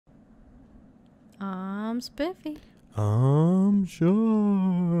Spiffy.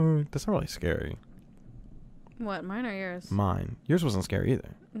 Sure. That's not really scary. What, mine or yours? Mine. Yours wasn't scary either.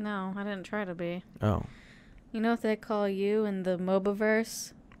 No, I didn't try to be. Oh. You know what they call you in the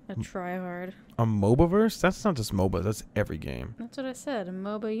MOBAverse? A tryhard. A MOBAverse? That's not just MOBA. That's every game. That's what I said. A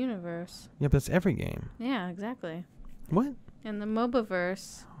MOBA universe. Yeah, but that's every game. Yeah, exactly. What? In the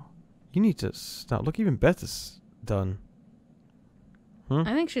MOBAverse. You need to stop. Look, even Beth is done. Hmm?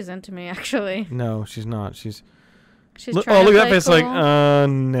 I think she's into me, actually. No, she's not. She's trying oh, to look at that play face. cool. Like,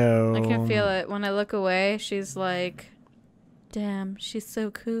 no. I can feel it. When I look away, she's like, damn, she's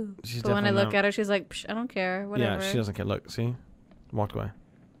so cool. But when I look at her, she's like, psh, I don't care. Whatever. Yeah, she doesn't care. Look, see? Walked away.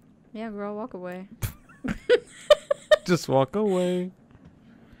 Yeah, girl, walk away. Just walk away.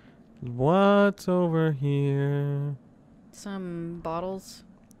 What's over here? Some bottles.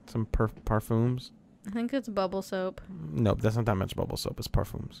 Some parfums. I think it's bubble soap. No, that's not that much bubble soap. It's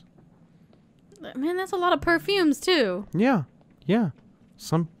parfums. Man, that's a lot of perfumes, too. Yeah. Yeah.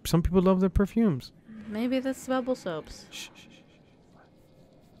 Some people love their perfumes. Maybe that's bubble soaps. Shh, shh, shh.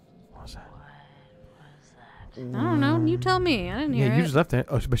 What was that? I don't know. You tell me. I didn't hear Yeah, it. you just left it.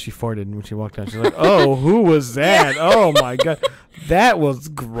 Oh, but she farted when she walked out. She's like, oh, who was that? Oh, my God. That was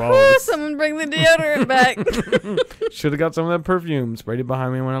gross. Someone bring the deodorant back. Should have got some of that perfume. Sprayed it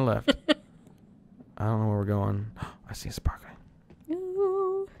behind me when I left. I don't know where we're going. I see a sparkling.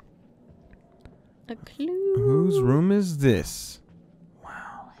 Ooh. A clue. Whose room is this?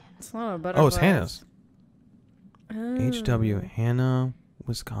 Wow. It's not a butterfly. Oh, it's Hannah's. Oh. HW, Hannah,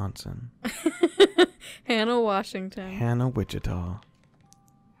 Wisconsin. Hannah, Washington. Hannah, Wichita.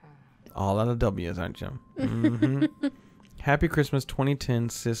 All out of W's, aren't you? Mm-hmm. Happy Christmas 2010,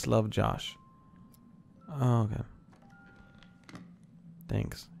 sis love Josh. Oh, okay.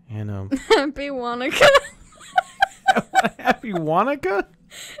 Thanks, Hannah. Happy Wanaka. Happy Wanaka?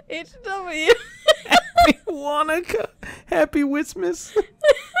 HW. Happy Wanaka? Happy Wismas?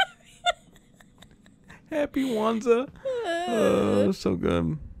 Happy Wanza? Oh, so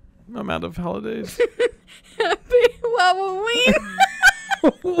good. I'm out of holidays. Happy Wowoween.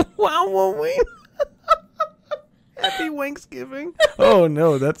 Wowoween. Happy Thanksgiving. Oh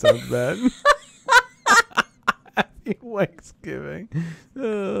no, that sounds bad. Happy Thanksgiving.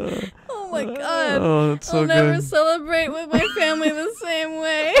 Oh my God. Oh, that's so I'll good. never celebrate with my family the same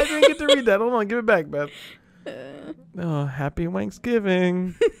way. I didn't get to read that. Hold on, give it back, Beth. Oh, happy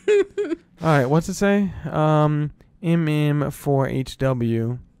Thanksgiving. All right, what's it say?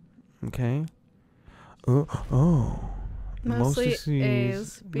 MM4HW. Okay. Oh. Mostly C's.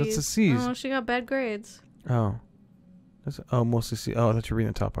 A's. That's B's. the C's. Oh, she got bad grades. Oh. Mostly C. Oh, I thought you were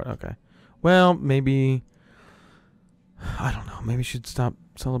reading the top part. Okay. Well, maybe. I don't know. Maybe you should stop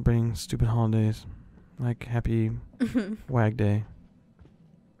celebrating stupid holidays. Like Happy Wag Day.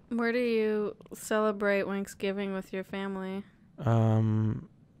 Where do you celebrate Thanksgiving with your family? I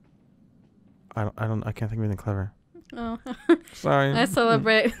can't think of anything clever. Oh. Sorry. I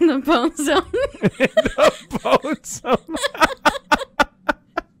celebrate in the bone zone. The bone zone.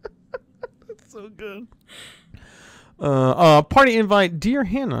 That's so good. Party invite. Dear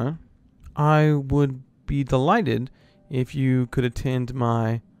Hannah, I would be delighted if you could attend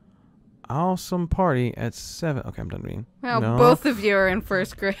my awesome party at 7. Okay, I'm done reading. Wow, No. both of you are in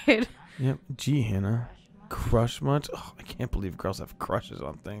first grade. Yep. Gee, Hannah. Crush much? Oh, I can't believe girls have crushes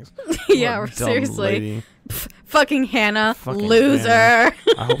on things. Yeah, What a dumb seriously. lady. Fucking Hannah. Fucking Loser. Hannah.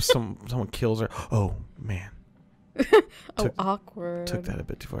 I hope someone kills her. Oh, man. Awkward. Took that a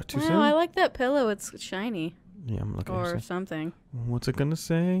bit too far. Too wow, soon? I like that pillow. It's shiny. Yeah, I'm looking Or at it. something. What's it going to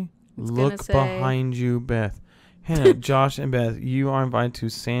say? It's Look gonna say- behind you, Beth. Hannah, Josh, and Beth, you are invited to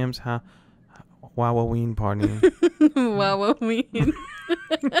Sam's Wowoween party. Wowoween.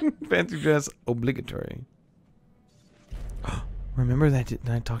 Fancy dress obligatory. Remember that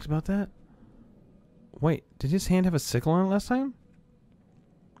I talked about that? Wait, did his hand have a sickle on it last time?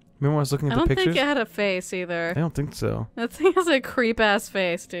 Remember when I was looking at I the don't pictures? think it had a face either. I don't think so. That thing has a creep ass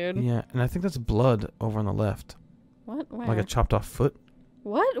face, dude. Yeah, and I think that's blood over on the left. What? Where? Like a chopped off foot.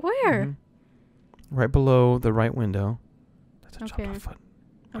 What? Where? Mhm. Right below the right window. That's a chopped Okay. off foot.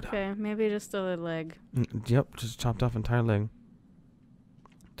 Okay, maybe just a leg. Yep, just chopped off entire leg.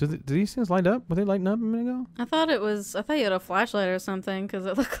 Do these things light up? Were they lighting up a minute ago? I thought you had a flashlight or something because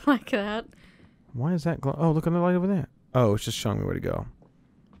it looked like that. Why is that glow? Oh, look at the light over there. Oh, it's just showing me where to go.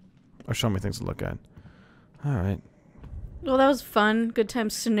 Or showing me things to look at. All right. Well, that was fun. Good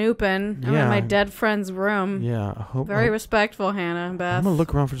time snooping. I'm Yeah. in my dead friend's room. Yeah, I hope. Very respectful, Hannah and Beth. I'm gonna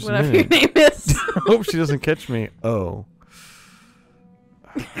look around for just a whatever your minute. name is. I hope she doesn't catch me. Oh.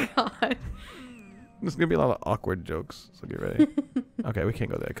 God. There's gonna be a lot of awkward jokes. So get ready. Okay, we can't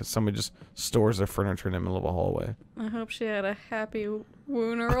go there because somebody just stores their furniture in the middle of a hallway. I hope she had a happy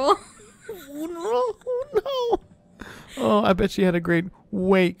wooneral. Oh no! Oh, I bet she had a great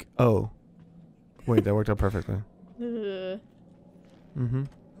wake. Oh, wait, that worked out perfectly. Mm-hmm.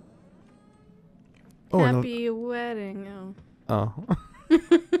 Oh, happy wedding. Oh.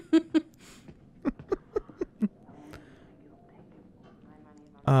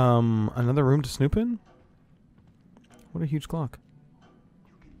 Oh. Another room to snoop in? What a huge clock.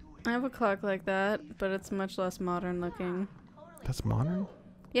 I have a clock like that, but it's much less modern looking. That's modern?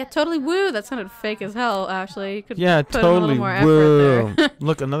 Yeah, totally woo. That sounded fake as hell, Ashley. You could yeah, put totally a little more woo. effort there.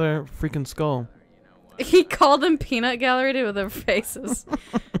 Look, another freaking skull. He called them peanut gallery with their faces.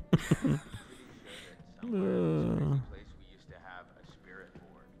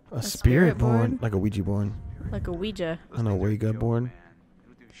 A spirit board? Like a Ouija board. Like a Ouija. An Ouija board.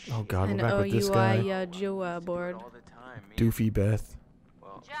 Oh god, we're back with this guy. An board. Doofy Beth.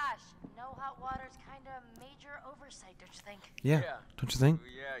 Josh, no hot water's kind of major oversight, don't you think? Yeah, don't you think?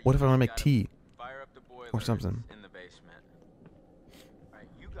 What if I want to make tea? Or something. In the basement. Alright,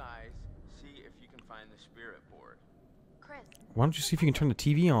 you guys see if you can find the spirit board. Chris. Why don't you see if you can turn the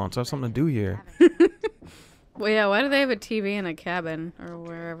TV on so I have something to do here? Well, yeah, why do they have a TV in a cabin or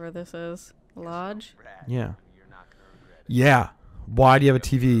wherever this is? Lodge? Yeah. Yeah. Why do you have a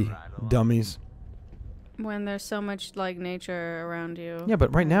TV, dummies? When there's so much, like, nature around you. Yeah,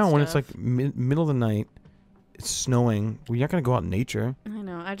 but right now when it's, stuff. like, middle of the night, it's snowing, well, you're not going to go out in nature. I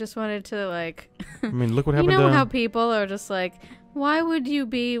know. I just wanted to, like... I mean, look what you happened know to... how people are just like, why would you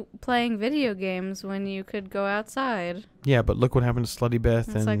be playing video games when you could go outside? Yeah, but look what happened to Slutty Beth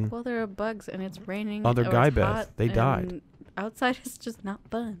It's and... like, well, there are bugs and it's raining. Other or guy it's Beth. hot, They and died. Outside is just not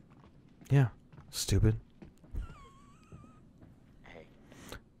fun. Yeah. Stupid. Hey.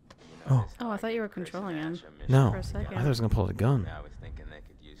 Oh. Oh, I thought you were controlling him. No. For a I second. thought I was going to pull out a gun. I was thinking they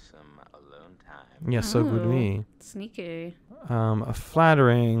could use some alone time. Yeah, so good Ooh, me. Sneaky. A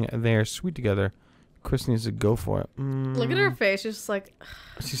flattering. They're sweet together. Chris needs to go for it. Look at her face. She's just like...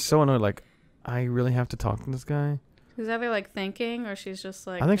 She's so annoyed. Like, I really have to talk to this guy? She's either like thinking or she's just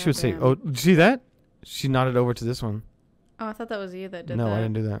like... I think she would say, "Goddamn." oh, did you see that? She nodded over to this one. Oh, I thought that was you that did No, that. I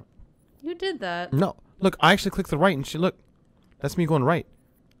didn't do that. You did that. No. Look, I actually clicked the right and she, look. That's me going right.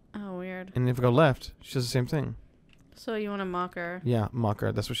 Oh, weird. And if I go left, she does the same thing. So you want to mock her? Yeah, mock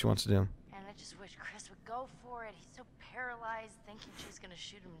her. That's what she wants to do. And I just wish Chris would go for it. He's so paralyzed thinking she's going to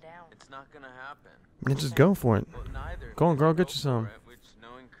shoot him down. It's not gonna happen. Then just go for it. Well, neither. Go on, girl, get Go you some. for it, which,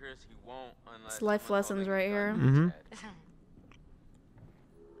 knowing Chris, he won't unless It's life someone's lessons holding a right gun here. to his Mhm. head.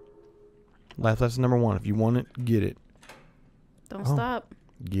 Life lesson number 1. If you want it, get it. Don't Oh. stop.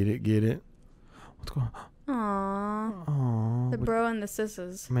 Get it, get it. What's going on? Aww. Oh, The bro and the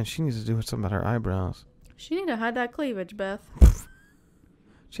sisses. man, she needs to do something about her eyebrows. She need to hide that cleavage, Beth.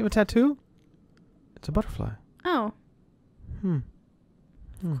 She have a tattoo? It's a butterfly. Oh, Hmm.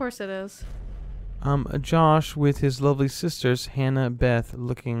 of course it is. Josh with his lovely sisters, Hannah, Beth,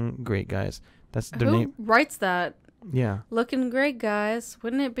 looking great, guys. That's their Who name. writes that? Yeah. Looking great, guys.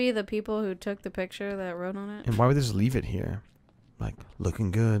 Wouldn't it be the people who took the picture that wrote on it? And why would they just leave it here? Like,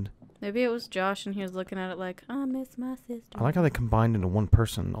 looking good. Maybe it was Josh and he was looking at it like, I miss my sister. I like how they combined into one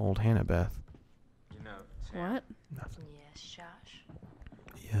person, old Hannah Beth. You know, Sam, What? Nothing. Yes, Josh.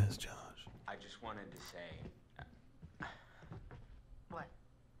 Yes, Josh. I just wanted to say, What?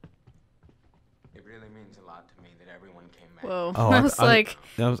 it really means a lot to me that everyone came back. Whoa. Oh, I was like,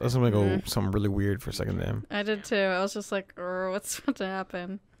 I was going to go something really weird for a second there. I did too. I was just like, what's about to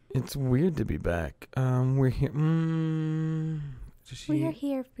happen? It's weird to be back. We're here. We are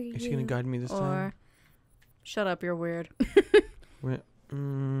here for you. Is she going to guide me this time? Or, shut up, you're weird.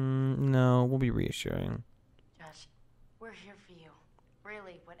 No, we'll be reassuring. Josh, we're here for you.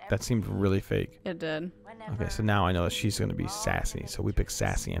 Really, whatever. That seemed really fake. It did. Whenever Okay, so now I know that she's going to be sassy, so we pick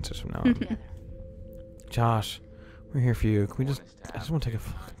sassy answers from now on. together. Josh, we're here for you. Can we just... I just want to take a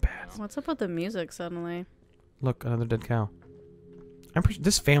fucking bath. What's up with the music suddenly? Look, another dead cow. I'm pretty...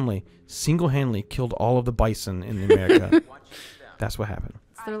 This family single-handedly killed all of the bison in America. Watch your step. That's what happened.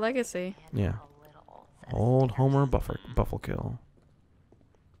 It's their legacy. Yeah. A little Old Homer Buffalo kill.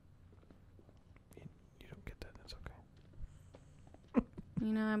 You don't get that. That's okay. You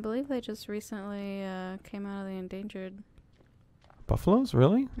know, I believe they just recently came out of the endangered. Buffaloes?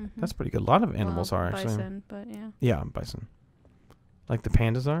 Really? Mhm. That's pretty good. A lot of animals Well, are, actually. bison, but yeah. Yeah, bison. Like the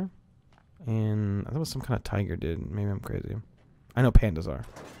pandas are. And I thought it was some kind of tiger did. Maybe I'm crazy. I know pandas are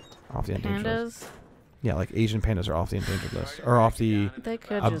off the endangered list. Pandas, Yeah, like Asian pandas are off the endangered list. Or off the... they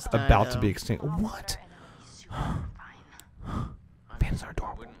could just die, about to though. be extinct. What? Pandas are I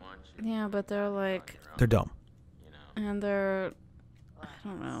adorable. wouldn't want Yeah, but they're like, They're dumb. You know. and they're, I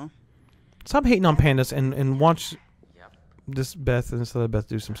don't know. Stop hating on pandas and watch Yep. this Beth and this other Beth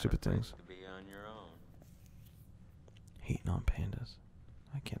do some stupid things. To be on your own. Hating on pandas.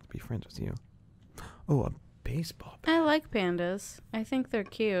 I can't be friends with you. Oh, a baseball bat. I like pandas. I think they're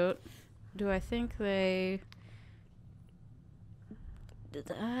cute. Do I think they...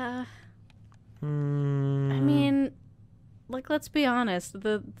 I mean, like, let's be honest.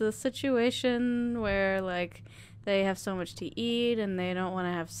 The situation where, like, they have so much to eat and they don't want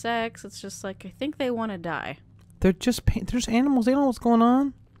to have sex, it's just like, I think they want to die. They're just animals. They don't know what's going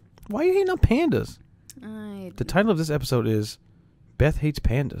on. Why are you hating on pandas? The title of this episode is Beth Hates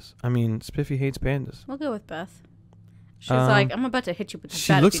Pandas. I mean, Spiffy Hates Pandas. We'll go with Beth. She's like, I'm about to hit you with the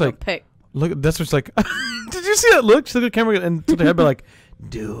she bat looks if you like- don't pick. Look, that's what's like. Did you see that look? She looked at the camera and took her head, but like,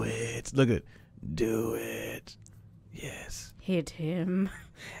 do it. Look at, do it. Yes. Hit him.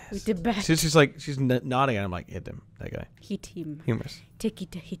 Yes. With the bat. She's like, she's nodding at him like, hit him. That guy. Hit him. Humorous. Take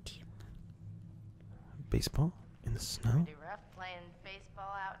it to hit him. Baseball in the snow. Pretty rough playing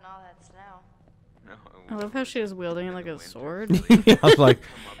baseball out in all that snow. No, I love how she was wielding it like a sword. I was like,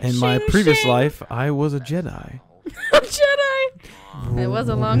 in my Shing, previous shing. life, I was a Jedi. Jedi! It was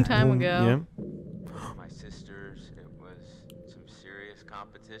a long time ago. Yeah. My sisters, it was some serious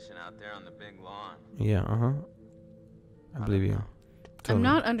competition out there on the big lawn. Yeah. I believe you. I'm Totally.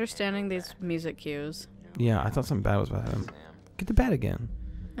 not understanding these music cues. Yeah, I thought something bad was about him. Sam, Get the bat again.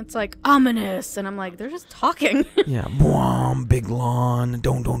 It's like ominous, and I'm like, they're just talking. Yeah. Boom, big lawn.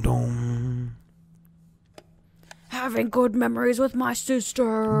 Dom. Having good memories with my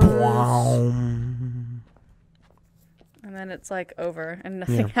sister. Boom. And then it's like over, and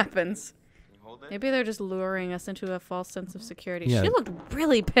nothing Yeah. happens. can you hold it? Maybe they're just luring us into a false sense of security. Yeah. She looked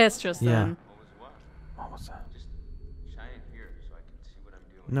really pissed just Yeah. then. What was what? What was that? Just shine it here so I can see what I'm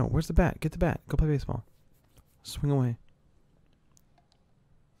doing. No, where's the bat? Get the bat. Go play baseball. Swing away.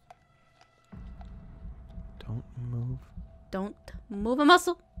 Don't move. Don't move a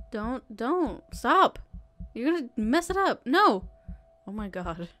muscle. Don't. Stop. You're gonna mess it up. No. Oh my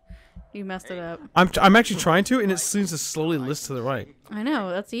god. You messed it up. I'm actually trying to, and it seems to slowly list to the right. I know,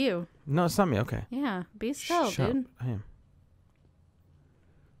 that's you. No, it's not me. Okay. Yeah, be still, Shut up. dude. I am.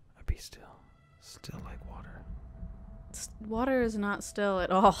 I be still. Still like water. Water is not still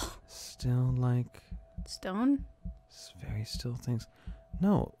at all. Still like Stone? very still things.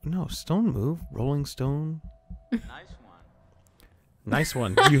 No, stone move. Rolling stone. Nice one. Nice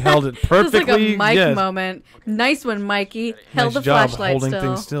one. You held it This is perfectly. like a Mike yes. moment. Nice one, Mikey. Held Nice the job flashlight holding still.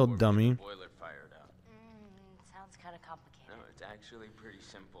 things still, dummy. Boiler fired up. Sounds kind of complicated. No, it's actually pretty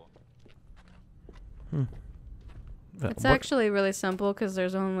simple. It's actually really simple because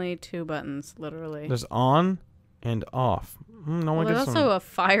there's only 2 buttons, literally. There's on and off. No one Well, gets there's also some. a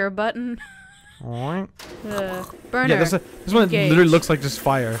fire button. Burner. Burner. Yeah, this one Engage. literally looks like just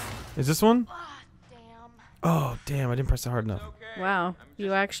fire. Is this one? Ah, damn. Oh, damn! I didn't press it hard enough. Okay. Wow, I'm you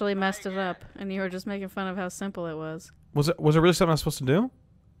just actually messed trying it up, and you were just making fun of how simple it was. Was it really something I was supposed to do?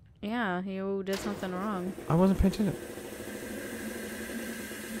 Yeah, you did something wrong. I wasn't paying attention.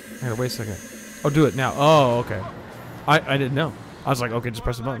 I gotta wait a second. Oh, do it now. Oh, okay. I didn't know. I was like, okay, just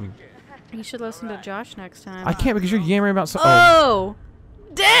press the button. You should listen to Josh next time. I can't because you're yammering about something. Oh!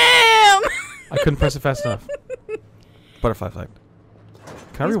 Damn! I couldn't press it fast enough. Butterfly effect.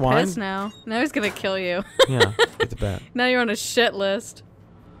 Can I He's rewind? pissed now. Now he's gonna kill you. Yeah, get the bat. Now you're on a shit list.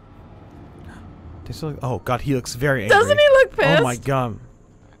 They still, oh god, he looks very angry. Doesn't he look pissed? Oh my god.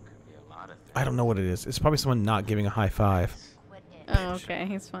 That could be a lot of things. I don't know what it is. It's probably someone not giving a high five. Quit it. Oh, okay,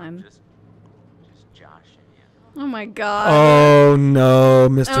 he's fine. Just joshing you. Oh my god. Oh no,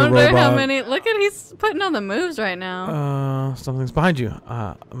 Mr. I wonder Robot. how many. Look at he's putting on the moves right now. Something's behind you.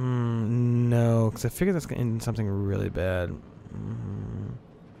 No, because I figured that's gonna end in something really bad.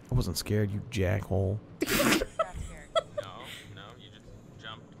 I wasn't scared, you jackhole. No, you just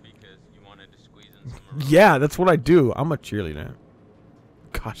jumped because you wanted to squeeze in some room. Yeah, that's what I do. I'm a cheerleader.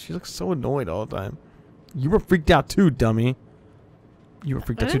 Gosh, she looks so annoyed all the time. You were freaked out too, dummy. You were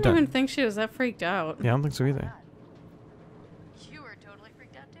freaked I out too, didn't even dummy. think she was that freaked out. Yeah, I don't think so either. You were totally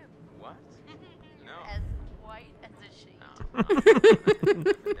freaked out too. What? You're No. as white as a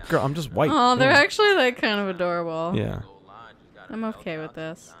sheet. Girl, I'm just white. Oh, they're Yeah. actually like kind of adorable. Yeah. I'm okay with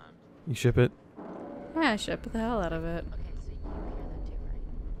this. You ship it? Yeah, I ship the hell out of it. Okay, so you hear that too, right?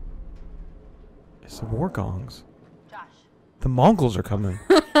 It's the war gongs. Josh, The Mongols are coming.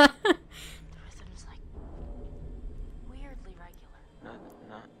 the rhythm's like weirdly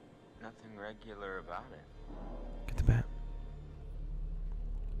regular. Nothing regular about it. Get the bat.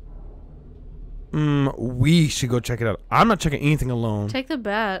 We should go check it out. I'm not checking anything alone. Take the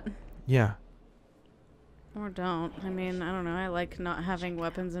bat. Yeah. Or don't. I mean, I don't know. I like not having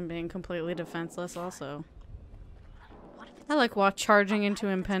weapons and being completely defenseless also. I like charging into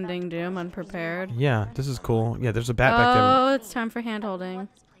impending doom unprepared. Yeah, this is cool. Yeah, there's a bat back there. Oh, it's time for hand holding.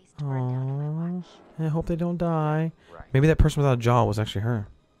 Aww. I hope they don't die. Maybe that person without a jaw was actually her.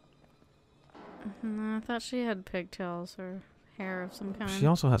 I thought she had pigtails or hair of some kind. She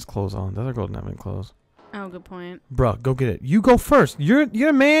also has clothes on. The other girl didn't have any clothes. Oh, good point. Bruh, go get it. You go first. You're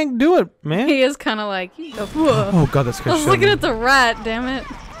a man. Do it, man. He is kind of like, you go. Whoa. Oh god, that I scared was shit. looking at the rat, damn it.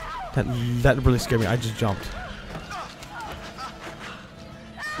 That really scared me. I just jumped.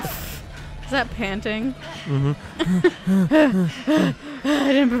 Is that panting? Mm-hmm.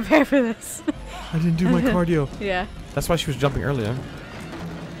 I didn't prepare for this. I didn't do my cardio. Yeah. That's why she was jumping earlier.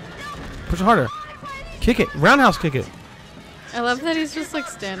 Push it harder. Kick it. Roundhouse kick it. I love that he's just like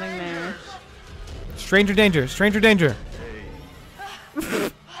standing there. Stranger danger. Stranger danger.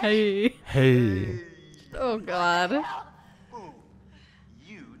 Hey. Hey. Oh god.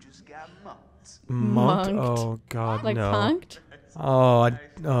 You just got munked. Monked? Monked. Oh god, Like no. punked?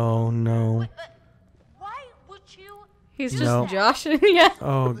 Oh no. Why would you? He's just No. joshing. Yeah.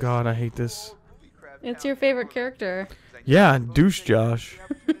 Oh god, I hate this. It's your favorite character. Yeah, douche Josh.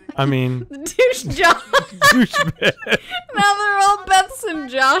 I mean, Douche Josh. douche Beth. Now they're all Beths and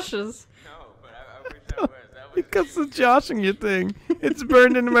Joshes. No, but I wish I was. That was Because the joshing you thing. It's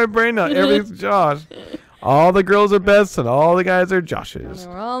burned into my brain now. Everything's Josh. All the girls are Beths and all the guys are And Joshes.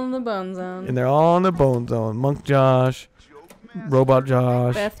 we're all in the bone zone. And they're all in the bone zone. Monk Josh. Robot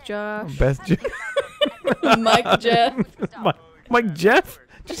Josh. Beth Josh. Beth Josh. Mike Jeff. Mike Jeff?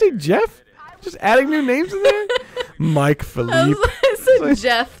 Did you say Jeff? Just adding new names in there? Mike Philippe. I said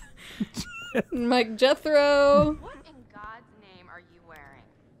Jeff. Mike Jethro. What in God's name are you wearing?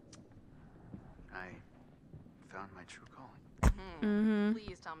 I found my true calling. Mm-hmm.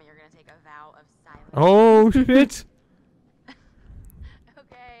 Please tell me you're gonna take a vow of silence. Oh, shit.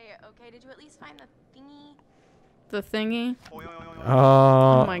 Okay. Did you at least find the thingy? The thingy.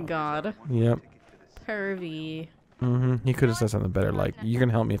 Oh Oh my god. Yep. Pervy. Mm-hmm. He could have said something better, like, "You're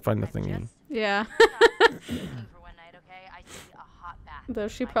gonna help me find the thingy." Yeah. For one night, okay? I need a hot bath. Though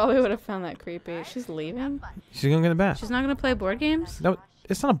she probably would have found that creepy. She's leaving? She's gonna get a bath. She's not gonna play board games? No,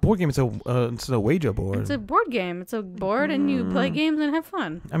 it's not a board game. It's a Ouija board. It's a board game. It's a board and you play games and have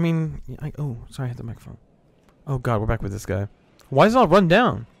fun. I mean, oh, sorry, I hit the microphone. Oh God, we're back with this guy. Why is it all run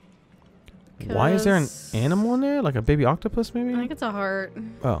down? Why is there an 'Cause animal in there, like a baby octopus, maybe? I think it's a heart.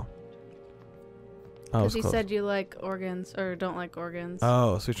 Oh. Oh, Because it's he close. said you like organs or don't like organs.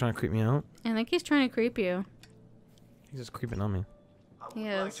 Oh, so he's trying to creep me out? I think he's trying to creep you. He's just creeping on me. I would like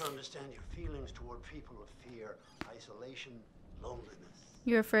Yes. to understand your feelings toward people with fear, isolation, loneliness.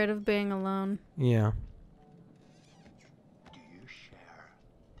 You're afraid of being alone. Yeah. Do you share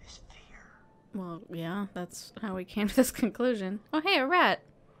this fear? Well, yeah, that's how we came to this conclusion. Oh, hey, a rat.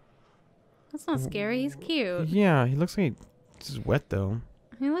 That's not scary. He's cute. Yeah, he looks like he's wet though.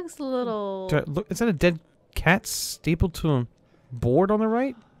 He looks a little... Look, is that a dead cat stapled to a board on the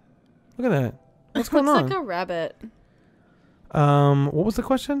right? Look at that. What's going looks on? like a rabbit. What was the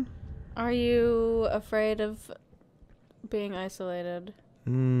question? Are you afraid of being isolated?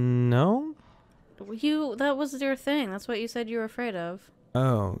 No. That was your thing. That's what you said you were afraid of.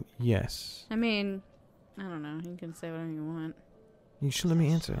 Oh, yes. I mean, I don't know. You can say whatever you want. You should let me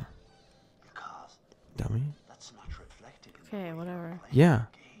answer, Because dummy. that's not reflected in Okay, whatever. Yeah.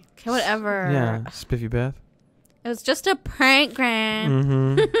 Okay, whatever. Yeah. Spiffy Beth. It was just a prank, Gran.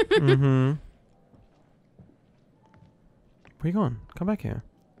 Mm-hmm. mm-hmm. Where you going? Come back here.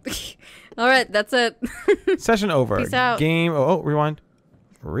 All right, that's it. Session over. Peace out. Game. Oh, rewind.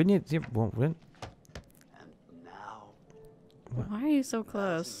 Reading it. Yep, won't win. And now, Why are you so let's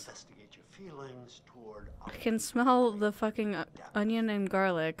close? investigate your feelings toward I can smell the fucking onion and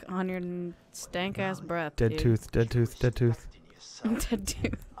garlic on your stank ass breath. Dead dude. tooth. Dead tooth. Dead tooth. yourself, Dead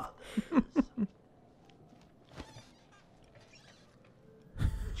tooth. others.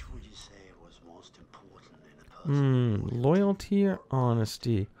 Which would you say was most important in a person? Loyalty or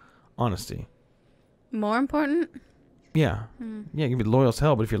honesty? Honesty. More important? Yeah. Hmm. Yeah, you can be loyal as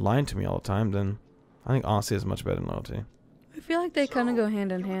hell, but if you're lying to me all the time, then I think honesty is much better than loyalty. I feel like they kind of go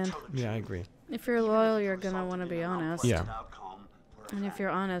hand in hand. Yeah, I agree. If you're loyal, you're gonna want to be honest. Yeah. Outcome for a And if you're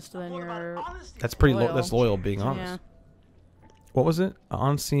honest, then What about you're... honesty? That's pretty Loyal. that's loyal being honest. Yeah. What was it?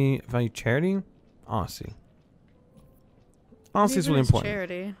 Honesty, value charity? Honesty. Honesty is What even really is important.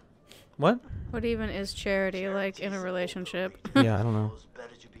 charity? What? What even is charity like in a relationship? Yeah, I don't know. It's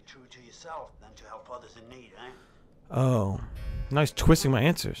better to be true to yourself than to help others in need, eh? Oh. Now he's twisting my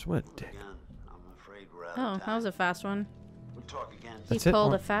answers. What a dick. Again, I'm afraid we're out Oh, of that time. was a fast one. We'll talk again. He That's it?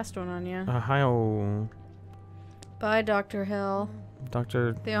 pulled Oh. a fast one on you. Hi-oh. Bye, Dr. Hill.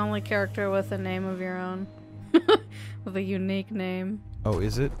 Doctor... The only character with a name of your own. With a unique name. Oh,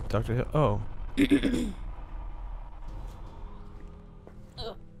 is it? Dr. Hill? Oh.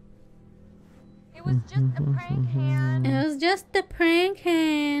 It was just a prank hand. It was just a prank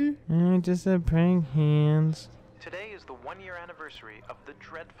hand. Just a prank hands. Today is the 1-year anniversary of the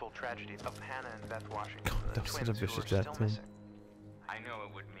dreadful tragedy of Hannah and Beth Washington, the That was such twins a who vicious are still death, too. missing. I know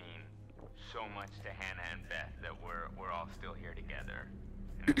it would mean so much to Hannah and Beth that we're all still here together.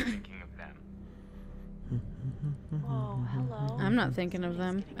 And I'm thinking of them. Whoa, hello. I'm not thinking of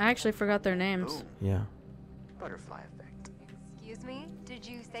them. I actually forgot their names. Yeah. Butterfly effect. Excuse me? Did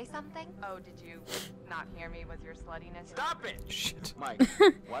you say something? Oh, did you not hear me with your sluttiness? Stop it! Shit. Mike,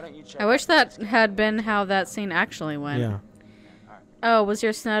 why don't you check I wish out that this had been how that scene actually went. Yeah. Oh, was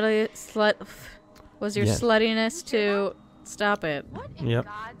your was your Yes. sluttiness to stop it? What in Yep.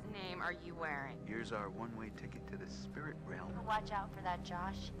 God's name are you wearing? Here's our one-way ticket to the spirit realm. Watch out for that,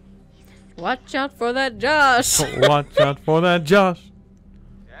 Josh. Watch out for that Josh. Watch out for that Josh.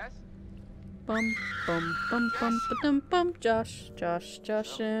 Yes? Bum bum bum bum ba-dum bum. Josh, Josh,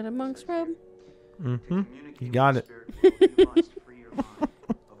 Josh in a monk's robe. Mm-hmm. You got it.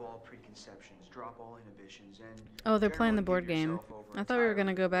 Oh, they're playing the board game. I thought we were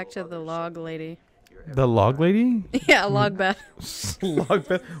gonna go back to the log lady. The log lady? Yeah, log Beth. Log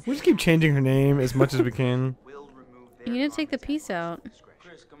Beth. We just keep changing her name as much as we can. You need to take the piece out.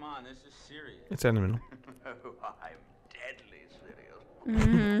 Chris, come on, this is serious. It's in the middle. I'm deadly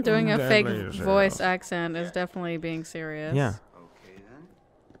serious. Doing a fake Deadly voice serious. accent is definitely being serious. Yeah. Okay then.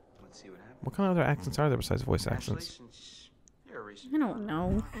 Let's see what happens. What kind of other accents are there besides voice Ashley, accents? since you're a recent I don't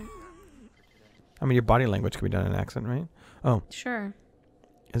know. I mean, your body language could be done in an accent, right? Oh, Sure.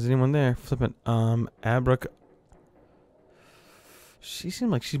 is anyone there? Flippant. She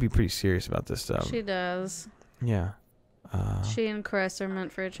seemed like she'd be pretty serious about this stuff. She does. Yeah. She and Chris are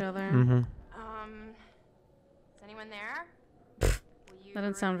meant for each other. Mm-hmm. Is anyone there? Will you That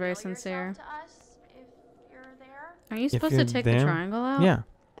didn't sound very reveal yourself sincere. to us if you're there? Are you If supposed to you're take the there- triangle out? Yeah.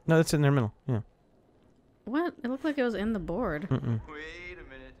 No, that's in their middle. Yeah. What? It looked like it was in the board. Mm-mm. Wait a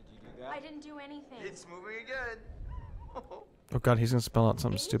minute, did you do that? I didn't do anything. It's moving again. Oh God, he's gonna spell out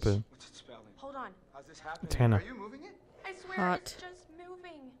something H? stupid. What's it spelling? Hold on. How's this happening? It's Hannah. Are you moving it? I swear Hot. it's just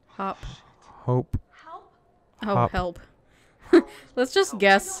moving. Hop. Hope. Help? Oh, Hop. help. Let's just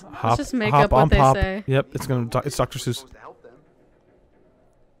guess. Hop. Let's just make hop up what on they pop. say. Yep. It's gonna. It's Dr. Seuss. Supposed to help them.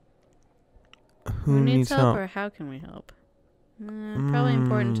 Who needs help? or how can we help? Probably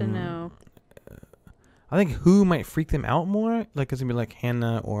important to know. I think who might freak them out more. Like it's gonna be like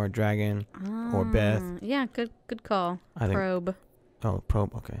Hannah or Dragon. Or Beth. Yeah, good call. I think- Probe. Oh,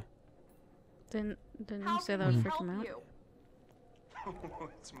 Probe. Okay. Didn't you How say can that would we freak help him out? you?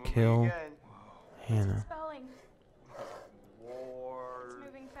 It's moving Kill. again. Hannah. Spelling. War. It's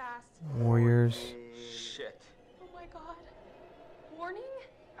moving fast. Warriors. Shit. Oh my god. Warning?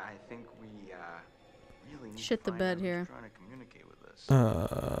 I think we really need Shit to the find bed out who's here. trying to communicate with us.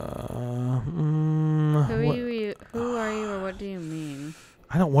 Who are you or what do you mean?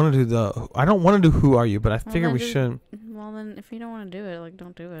 I don't want to do the. I don't want to do who are you, but I figure then we just- should. Well then, if you don't want to do it, like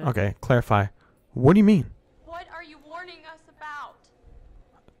don't do it. Okay, clarify. What do you mean? What are you warning us about?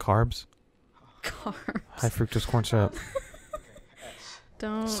 Carbs, Carbs. high fructose corn syrup,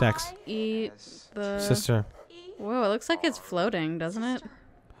 Don't sex, eat Yes. the. sister. E? Whoa, it looks like it's floating, doesn't it?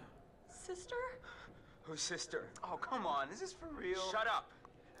 Sister? Whose sister? Oh, come on. Is this for real? Shut up.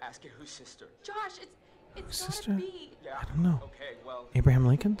 Ask it whose sister. Josh, it's Sister? gotta be. Yeah. I don't know. Okay, well, Abraham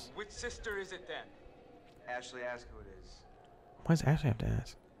Lincoln's? which sister is it then? Ashley, ask who it is. Why does Ashley have to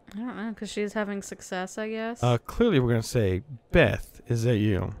ask? I don't know, because she's having success, I guess. Clearly we're gonna say Beth. Is that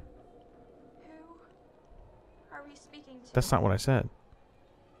you? Who are we speaking to? That's not what I said.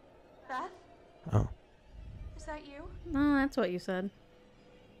 Beth? Oh. Is that you? No, that's what you said.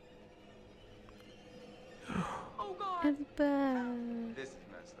 Oh god. It's Beth. This is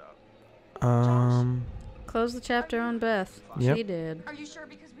messed up. Close the chapter on Beth. Yep. She did. Are you sure?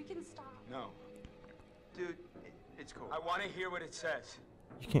 Because we can stop. No. Dude, it's cool. I want to hear what it says.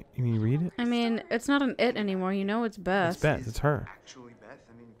 You can't. You mean read it? I mean, it's not an it anymore. You know it's Beth. It's Beth. It's her. Actually, Beth,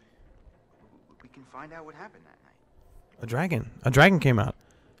 I mean, we can find out what happened that night. A dragon. A dragon came out.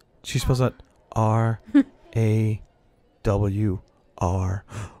 She spells that R-A-W-R.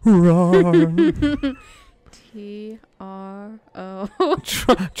 Roar. T-R-O.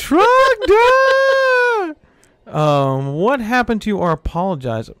 Trogdor! What happened to you or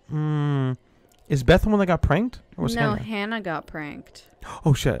apologize? Is Beth the one that got pranked? Or was No, Hannah? Hannah got pranked.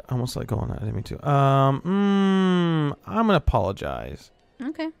 Oh shit! I almost let go on that. I didn't mean to. I'm gonna apologize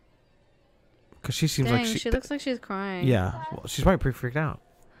Okay. because she seems Dang, like she looks like she's crying. Yeah, well, she's probably pretty freaked out.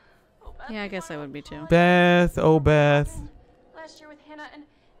 Yeah, I guess I would be too. Beth, oh Beth. Last year with Hannah, and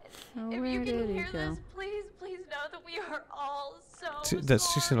Oh, if where you did can he hear go? this, please know that we are all so She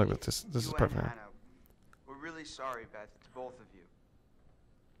seems sorry. like this is You and perfect. Hannah, we're really sorry, Beth, to both of you.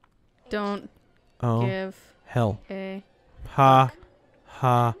 Don't Oh give hell! a... Ha.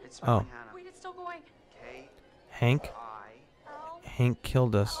 It's Oh, Hannah. Wait, it's still going. K Hank. I Al. Hank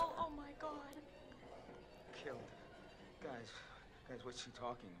killed us. Oh my god. Killed. Guys, what's she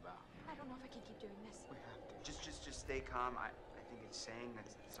talking about? I don't know if I can keep doing this. We have to. just stay calm. I think it's saying that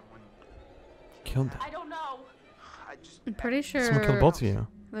someone Killed them. I don't know. I'm pretty sure Someone killed both of you.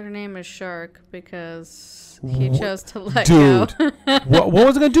 their name is Shark because he Wha- chose to let Dude. go. What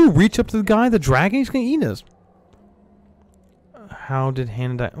was it gonna do? Reach up to the guy, the dragon? He's gonna eat us. How did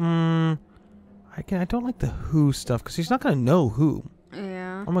Hannah die? I don't like the who stuff because he's not gonna know who.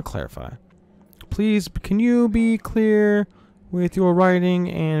 Yeah. I'm gonna clarify. Please, can you be clear with your writing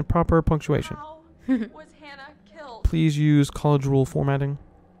and proper punctuation? How was Hannah killed? Please use college rule formatting.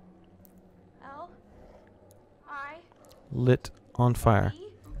 L. I. Lit on fire. E.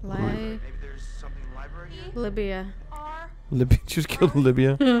 Li- maybe there's something in the library here. Libya. R. Libya. She was killed in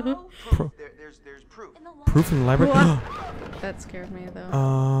Libya. O. Pro- There's proof. In the library. proof in the library. What? That scared me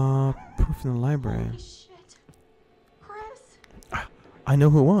though. Proof in the library. Holy shit. Chris. I know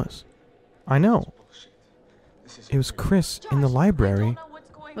who it was. I know. Bullshit. This is It was Chris in the Josh, I library don't know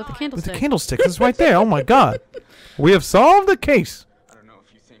what's going With the on. with the candlestick. candlestick. It's right there. Oh my god. We have solved the case. I don't know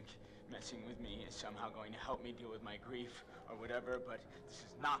if you think messing with me is somehow going to help me deal with my grief or whatever, but this is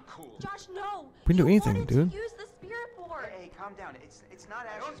not cool. Josh, no. We can do You anything, wanted dude. To use the spirit board. Hey, calm down. It's not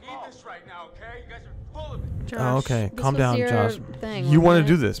I Ash's don't need fault. this right now, okay? You guys are full of it. Josh, Oh, okay. this Calm was down, your Josh. Thing, You want to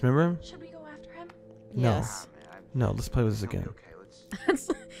do wasn't this, remember? Should we go after him? No. Yes. No, let's play with this It'll be again. okay. Let's,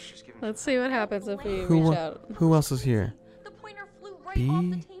 Let's just give him let's see what happens if we Who reach wa- out. Who else is here? The pointer flew right B- off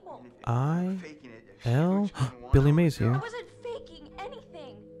the table. I faking it. L. Which one won? Billy Mays I here. wasn't faking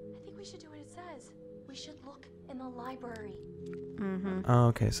anything. I think we should do what it says. We should look in the library. Mm-hmm. Oh,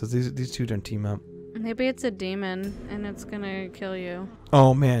 okay, so these two don't team up. Maybe it's a demon and it's gonna kill you.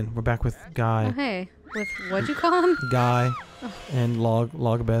 Oh man, we're back with Oh, Guy, hey. With what'd you call him? Guy, and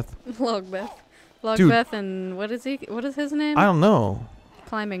Logbeth. Logbeth. Dude. Logbeth and what is he? What is his name? I don't know.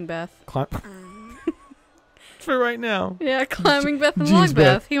 Climbing Beth. For right now. Yeah, climbing Beth and Jeans Logbeth.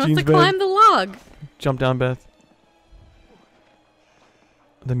 Beth. He wants Jeans to Beth. climb the log. Jump down, Beth.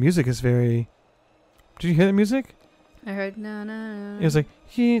 The music is very. Did you hear the music? I heard no no no. It was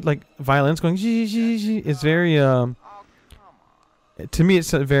like violins going. It's very To me,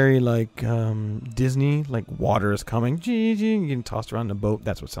 it's very like Disney. Like water is coming. You getting tossed around in a boat.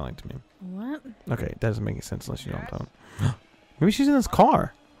 That's what it sounded like to me. What? Okay, that doesn't make any sense unless you know what I'm talking. Maybe she's in this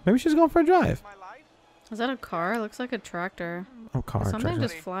car. Maybe she's going for a drive. Is that a car? It looks like a tractor. Oh, car. Did something tractor.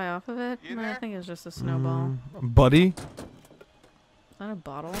 just fly off of it? No, I think it's just a snowball. Buddy, Is that a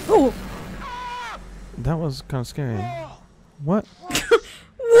bottle? Oh! that was kind of scary. What?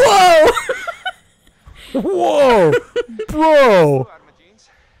 Whoa! Whoa, bro!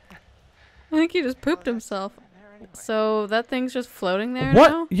 I think he just pooped himself. So that thing's just floating there What?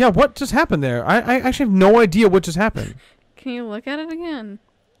 now? Yeah, what just happened there? I actually have no idea what just happened. Can you look at it again?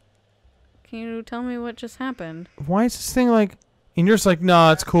 Can you tell me what just happened? Why is this thing like? And you're just like,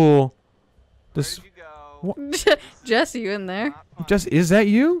 nah, it's cool. This. Jess, you in there? Just is that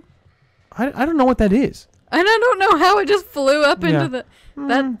you? I don't know what that is. And I don't know how it just flew up Yeah. into the...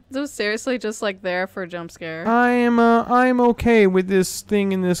 That was seriously just like there for a jump scare. I'm okay with this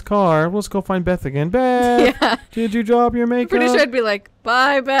thing in this car. Let's go find Beth again. Beth, Yeah. did you drop your I'm makeup? pretty sure I'd be like,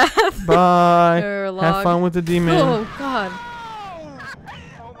 bye, Beth. Bye. Or Have log. fun with the demon. Oh, God.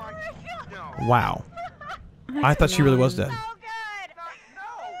 Wow. I thought she really was dead.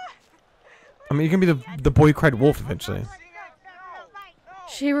 I mean, you can be the boy who cried wolf eventually.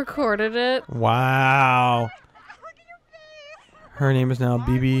 She recorded it. Wow. Her name is now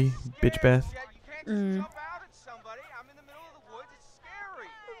BB Bitch Beth.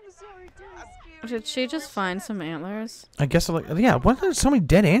 Did she just find some antlers? I guess yeah. Why are there so many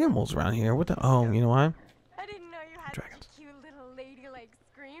dead animals around here? What the? Oh, you know why? I didn't know you had Dragons. such a cute little ladylike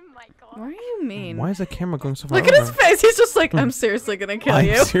scream, Michael. What are you mean? Why is the camera going so far Look at his over? face. He's just like, I'm seriously going to kill I'm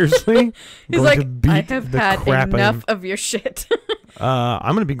you. seriously He's going like, to beat I have the had crap out enough of of your shit.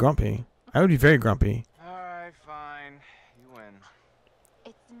 I'm gonna be grumpy. I would be very grumpy. Alright, fine. You win.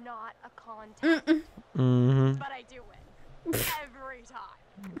 It's not a contest, Mm-hmm. but I do win. Every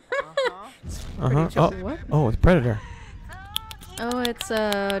time. Oh, What? oh, it's Predator. Oh, it's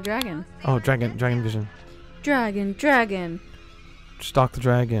a dragon. Oh, dragon vision. Dragon. Stalk the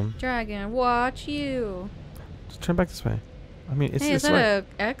dragon. Dragon, watch you. Just turn back this way. I mean, it's Hey, is it's like, that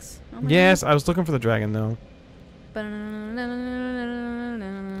a X? Oh my yes, I was looking for the dragon though. God.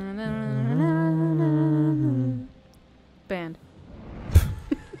 Band.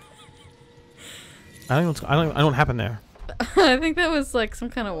 I don't happen there. I think that was like some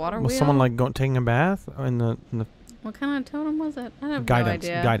kind of water Was wheel. someone like taking a bath in the What kind of totem was it? I have guidance? no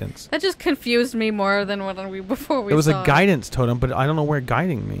idea. Guidance. That just confused me more than what we before we It was saw a guidance totem, but I don't know where it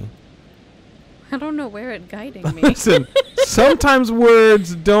guiding me. I don't know where it guiding me. Listen, sometimes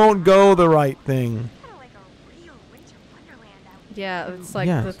words don't go the right thing. Kinda like a real winter wonderland out Yeah, it's like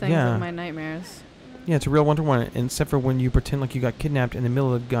Yeah, the things yeah. of my nightmares. Yeah, it's a real one, except for when you pretend like you got kidnapped in the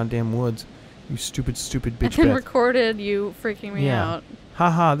middle of the goddamn woods. You stupid bitch, And then Beth. recorded you freaking me Yeah. out.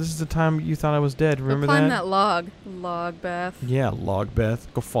 Haha, this is the time you thought I was dead. Remember Go climb that? that log. Log, Beth. Yeah, log Beth.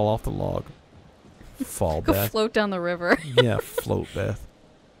 Go fall off the log. Fall, Go Beth. float down the river. Yeah, float, Beth.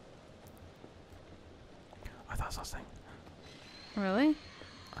 I thought I saw something. Really?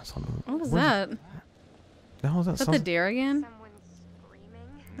 I saw something. What was Where's that? it? The hell is that? Is that the deer again? Someone's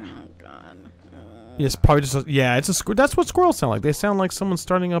screaming. Oh god. Yes, probably just. Yeah, it's a squirrel. That's what squirrels sound like. They sound like someone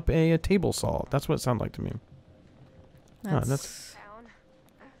starting up a table saw. That's what it sounded like to me. That's Down.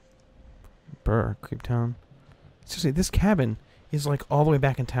 Brr, Creep Town. Seriously, this cabin is like all the way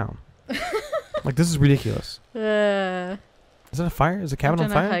back in town. Like this is ridiculous. Is that a fire? Is the cabin I've on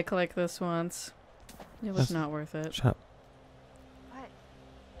done a fire? hike like this once. It was That's- not worth it. Shut up. What?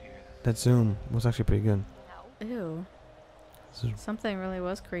 That zoom was actually pretty good. No. Ew. Zoom. Something really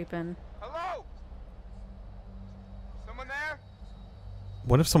was creeping. Hello? Someone there?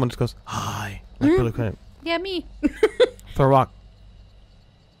 What if someone just goes hi, like really quick? Yeah, me. Throw a rock.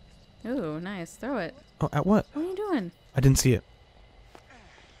 Ooh, nice. Throw it. Oh, at what? What are you doing? I didn't see it.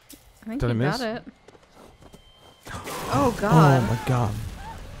 I think Did I you miss? got it. Oh god. Oh my god.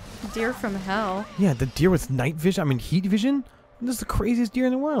 Deer from hell. Yeah, the deer with night vision. I mean heat vision. This is the craziest deer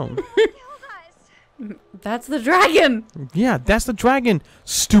in the world. Killed us. That's the dragon. Yeah, that's the dragon.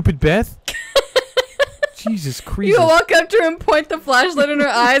 Stupid Beth. Jesus Christ. You walk up to her and point the flashlight in her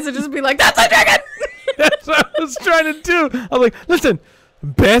eyes and just be like, "That's a dragon." That's what I was trying to do. I was like, listen,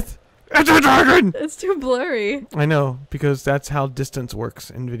 Beth, it's a dragon. It's too blurry. I know, because that's how distance works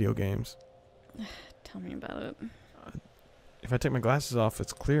in video games. Tell me about it. If I take my glasses off,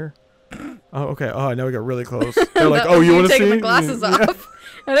 it's clear. Oh, okay. Oh, now we got really close. They're like, That oh, was you me want to see? taking my glasses Yeah. off.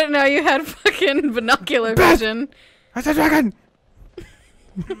 I didn't know you had fucking binocular Beth! vision. It's a dragon.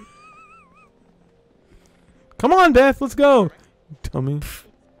 Come on, Beth, let's go. Tell me.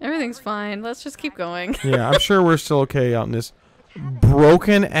 Everything's fine. Let's just keep going. Yeah, I'm sure we're still okay out in this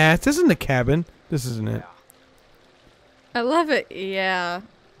broken ass. This isn't the cabin. This isn't it. I love it. Yeah.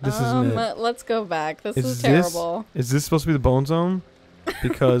 This isn't it. Let's go back. This is Is terrible. Is this supposed to be the bone zone?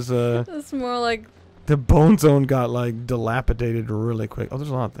 Because It's more like the bone zone got like dilapidated really quick. Oh, there's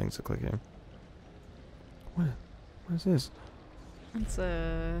a lot of things to click here. What is this? it's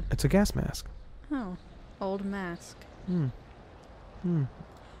a It's a gas mask. old mask. Hmm.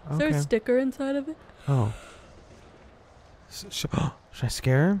 Is there Okay. a sticker inside of it? Oh. Should I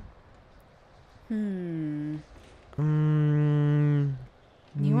scare him?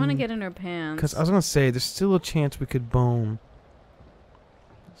 You want to get in her pants. Because I was gonna say there's still a chance we could bone.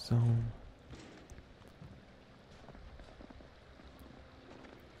 So.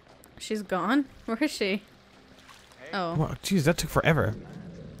 She's gone? Where is she? Oh. Well, jeez, that took forever.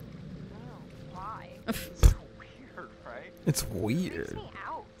 Why? So weird, right? It's Freaks weird. me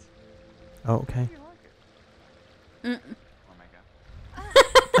out. Oh, okay. Mm. Oh my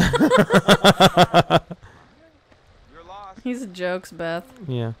god. You're lost. He's jokes, Beth.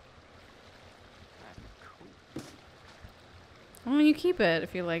 Yeah. Why don't you keep it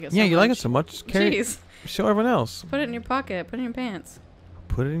if you like it so Yeah, you like it much? so much. Just carry it. Jeez. Show everyone else. Put it in your pocket. Put it in your pants.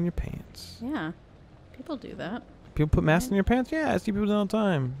 Put it in your pants. Yeah. People do that. People put masks in your pants? Yeah, I see people do it all the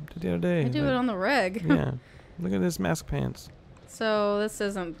time. Did the other day. I do it on the reg. Yeah. Look at this mask pants. So this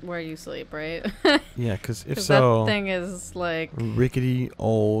isn't where you sleep, right? Yeah, because if 'Cause so, that thing is like rickety,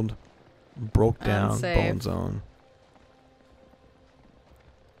 old, broke down Unsafe. bone zone.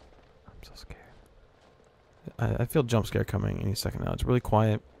 I'm so scared. I feel jump scare coming any second now. It's really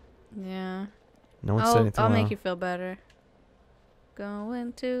quiet. yeah. No one said anything. I'll make loud. you feel better.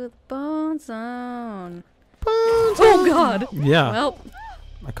 Going to the bone zone. Bone Oh God. Yeah, Well,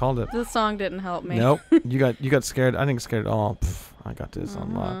 I called it. the song didn't help me. Nope. You got scared. I didn't get scared at all. Pff, I got this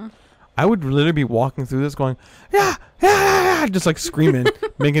on lock. I would literally be walking through this going, yeah, yeah, just like screaming,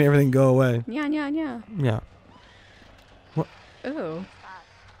 making everything go away. Yeah, yeah, yeah. Yeah. What? Oh.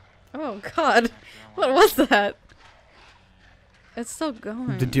 Oh, God. What was that? It's still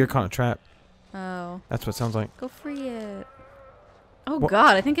going. The deer caught a trap. Oh. That's what it sounds like. Go free it. Oh, What?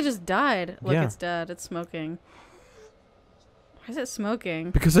 God. I think it just died. Look, Yeah. it's dead. It's smoking. Why is it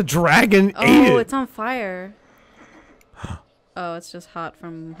smoking? Because a dragon ate it. Oh, it's on fire. Oh, it's just hot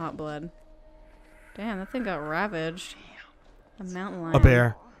from hot blood. Damn, that thing got ravaged. A mountain lion. A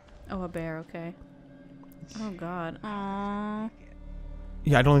bear. Oh, a bear. Okay. Oh, God. Aww.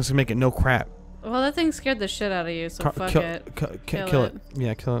 Yeah, I don't think it's gonna make it no crap. Well, that thing scared the shit out of you, so fuck it. Kill it.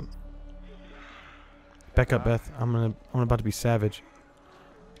 Yeah, kill it. Back up, Beth. I'm about to be savage.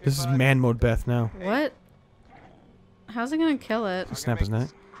 This is man mode, Beth. Now. What? How's he gonna kill it? Snap his neck.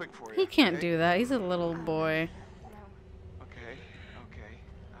 He can't do that. He's a little boy. Okay.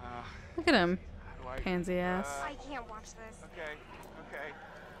 Look at him. Pansy ass. I can't watch this. Okay.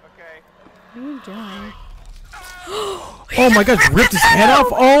 What are you doing? Oh my God! Ripped his head off.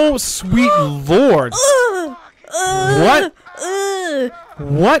 Oh, sweet Lord! What?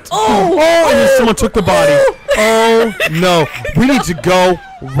 What? Oh! And then someone took the body. Oh no! We need to go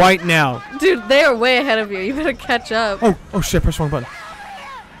right now. Dude, they are way ahead of you. You better catch up. Oh shit! Press the wrong button.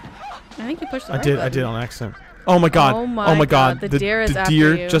 I think you pushed the I right did. button. I did on accident. Oh my God! Oh my God. The deer is after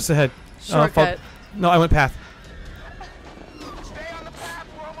deer you. just ahead. Shortcut. No, I went path. Stay on the path.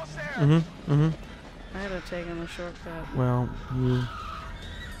 We're almost there. I would have taken the shortcut. Well, you.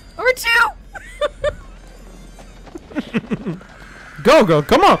 Or two! Go!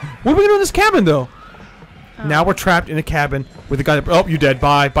 Come on! What are we gonna do in this cabin, though? Now we're trapped in a cabin with a guy that. Oh, you dead.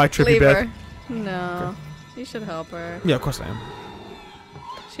 Bye, Trippy Leave Beth. her. No. You should help her. Yeah, of course I am.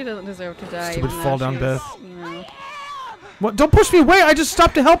 She doesn't deserve to die. Stupid even though fall down, she's, Beth. You know. What? Don't push me away! I just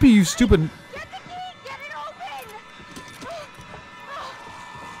stopped to help you, you stupid. Get the key! Get it open!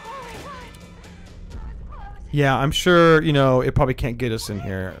 Yeah, I'm sure, you know, it probably can't get us in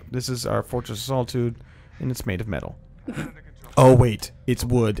here. This is our Fortress of Solitude, and it's made of metal. Oh, wait. It's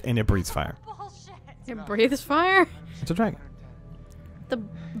wood, and it breathes fire. Bullshit. It breathes fire? It's a dragon. The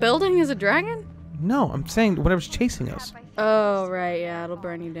building is a dragon? No, I'm saying whatever's chasing us. Oh, right. Yeah, it'll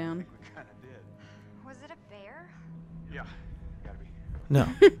burn you down. Was it a bear? Yeah. Gotta be No.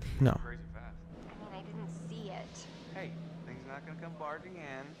 No. crazy fast. I mean, I didn't see it. Hey, things not gonna come barging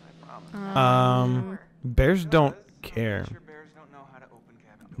in. I promise. Bears don't care. Sure bears don't know how to open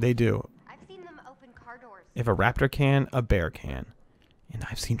cabin doors. They do. I've seen them open car doors. If a raptor can, a bear can. And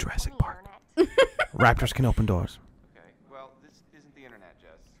I've seen Jurassic On Park. the internet. Raptors can open doors. Okay. Well, this isn't the internet, Jess.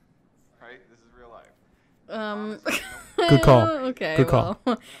 Right? This is real life. Good call. Okay, Good call.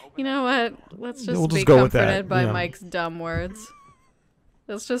 well, you know what? Let's just We'll be just go with comforted that, by yeah. Mike's dumb words.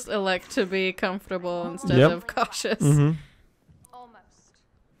 Let's just elect to be comfortable instead Yep. of cautious. Mm-hmm. Almost.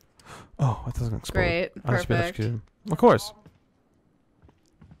 Oh, I thought it was going to explode. Great. I just Perfect. executed. Of course.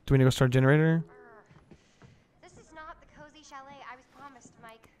 Do we need to go start a generator? This is not the cozy chalet I was promised,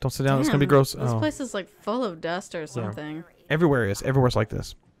 Mike. Don't sit down. It's going to be Damn, gross. This Oh. place is like full of dust or something. Everywhere is. Everywhere's like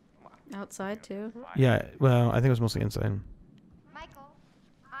this. Outside too. Yeah, well, I think it was mostly inside. Michael,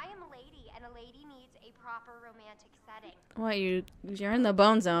 I am a lady, and a lady needs a proper romantic setting. What, you're in the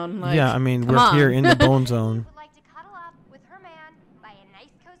bone zone. Like, Yeah, I mean, come we're on. here in the bone zone. Would like to cuddle up with her man by a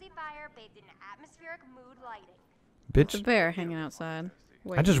nice cozy fire bathed in atmospheric mood lighting. The Bitch, bear hanging outside.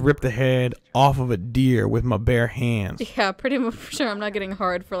 Wait. I just ripped the head off of a deer with my bare hands. Yeah, pretty much sure I'm not getting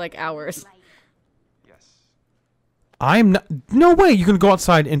hard for like hours. Yes. I'm not. No way you can go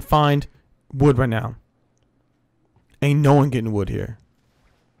outside and find wood right now. Ain't no one getting wood here.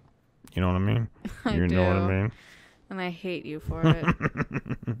 You know what I mean? I You know what I do. mean? And I hate you for it.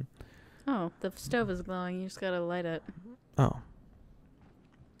 Oh, the stove is glowing. You just gotta light it. Oh.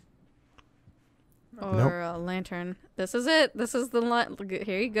 Or Nope. a lantern. This is it. This is the light.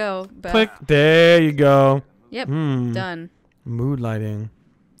 Here you go, Beth. Click. There you go. Yep. Hmm. Done. Mood lighting.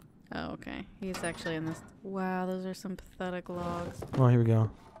 Oh, okay. He's actually in this. Wow, those are some pathetic logs. Oh, here we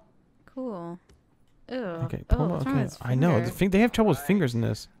go. Cool. Ew. Okay. Oh, Pull what's up. wrong Okay. with his I know. finger? They have trouble with fingers in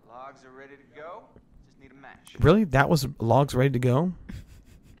this. Logs are ready to go. Just need a match. Really? That was logs ready to go?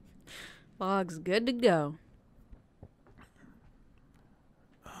 Logs good to go.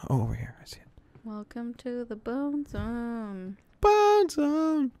 Oh, over here. I see it. Welcome to the bone zone. Bone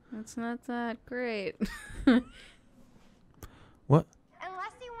zone. That's not that great. What?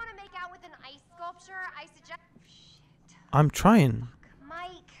 Unless you want to make out with an ice sculpture, I suggest. Shit. I'm trying. Mike.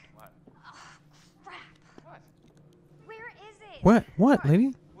 What? Oh, crap. What? Where is it? What? What,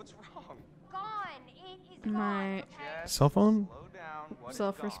 lady? What's wrong? Gone. It is My- gone. Okay. Jess, Cell phone? Slow down. found what is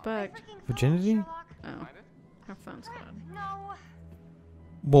Self-respect. My freaking phone, Virginity? Sherlock. Oh, gone. Find it? her phone's gone. No.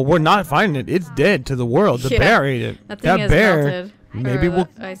 Well, we're not finding it. It's dead to the world. The Yeah. bear ate it. That thing is bear. melted. Maybe Or we'll.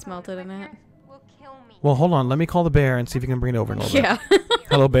 the ice melted in it. Will kill me. Well, hold on. Let me call the bear and see if he can bring it over in a little Yeah. bit.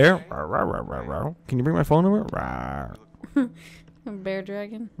 Hello, bear. Rawr, rawr, rawr, rawr, rawr. Can you bring my phone over? Rawr. A bear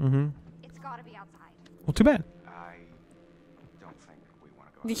dragon. Mm-hmm. It's gotta be outside. Well, too bad. I don't think we want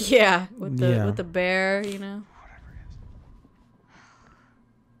to go outside. Yeah, with the Yeah. with the bear, you know. Whatever it is.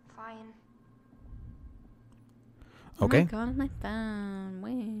 Fine. Okay. Oh my god, my phone.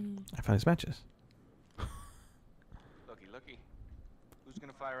 Wait. I found his matches. Looky. Who's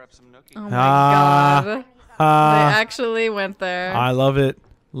gonna fire up some nookie? Oh my Ah. god. They Ah, actually went there. I love it.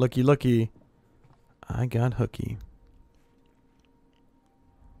 Looky. I got hooky.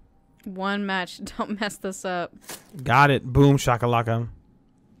 One match. Don't mess this up. Got it. Boom shakalaka.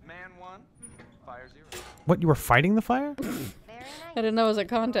 Man 1, fire 0. What? You were fighting the fire? Very I nice. didn't know it was a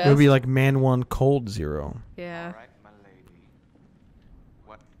contest. It would be like man 1, cold 0. Yeah. All right, my lady.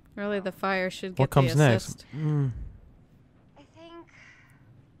 What? Really, the fire should get What comes the next? assist. I think.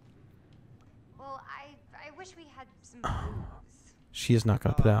 Well, I wish we had some booze. She is not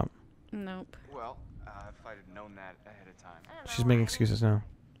gonna put out. Nope. Well, if I'd have known that ahead of time. I don't know. She's making excuses now.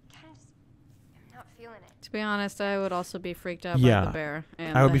 Kind of just. I'm not feeling it. To be honest, I would also be freaked out Yeah. by the bear.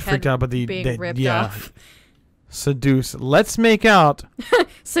 And I would the be freaked head out by the being ripped yeah. off. Seduce. Let's make out.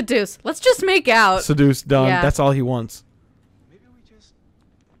 Seduce. Let's just make out. Seduce. Done. Yeah. That's all he wants. Maybe we just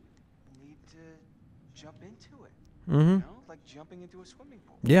need to jump into it. Mm-hmm. You know, like jumping into a swimming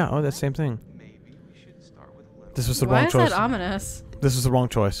pool. Yeah. Oh, that same thing. Maybe we should start with a little. This was the Why wrong is choice. that ominous? This was the wrong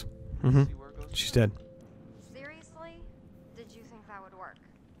choice. Mm-hmm. See where it goes. She's dead. Seriously? Did you think that would work?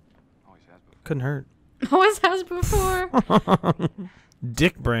 Always has been. Couldn't hurt. Always has before.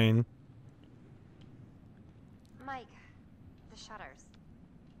 Dick brain. Mike, the shutters.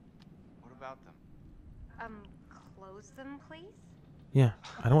 What about them? Close them, please? Yeah.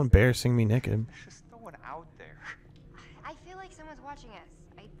 I don't want bears seeing me naked. There's just no one out there. I feel like someone's watching us.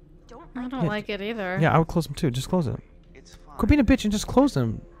 I don't I like don't it. like it either. Yeah, I would close them too. Just close them. It's fine. Quit being a bitch and just close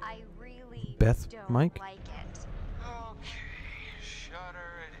them. I really Beth, don't Mike? like it. Okay, shutter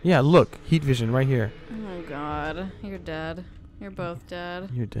it. Yeah, look. Heat vision right here. Oh god. You're dead. You're both dead.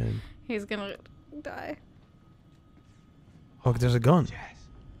 You're dead. He's gonna die. Oh, there's a gun. Yes.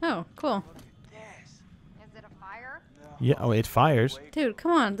 Oh, cool. Look at this. Is it a fire? No. Yeah. Oh, it fires. Wait. Dude,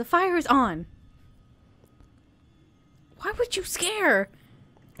 come on. The fire is on. Why would you scare?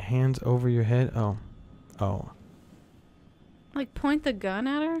 Hands over your head. Oh. Like, point the gun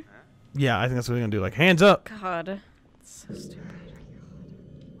at her? Yeah, I think that's what we're gonna do. Like, hands up. God. It's so stupid.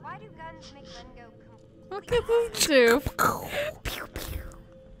 Why do guns make men go Look at this dude.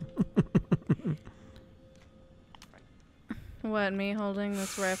 What, me holding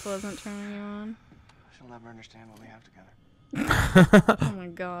this rifle isn't turning you on? She'll never understand what we have together. Oh my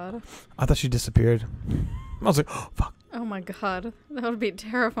god. I thought she disappeared. I was like, oh, fuck. Oh my god. That would be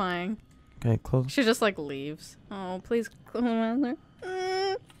terrifying. Okay, close. She just like leaves. Oh, please close my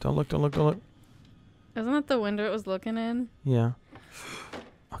eyes. Don't look. Don't look. Don't look. Isn't that the window it was looking in? Yeah.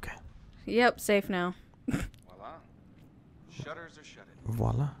 Okay. Yep, safe now. Voila. Shutters are shut in.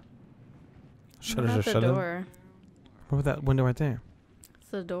 Voila. What Shutters about are the shut in. door? What about that window right there? It's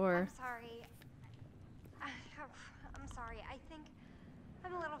the door. I'm sorry. I'm sorry. I think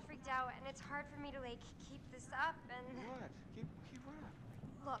I'm a little freaked out, and it's hard for me to like keep this up. And What? Keep what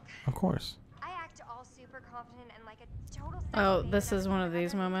up? look, Of course. I act all super confident and like a total. Oh, sexy this and is one of everything,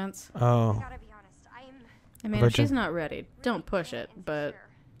 these but I moments. I Oh. gotta be honest. I'm I mean, if Virgin. she's not ready, don't push it, but insecure.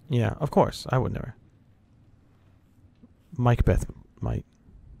 Yeah, of course. I would never. Mike Beth might.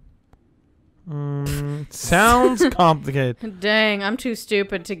 Sounds complicated. dang, I'm too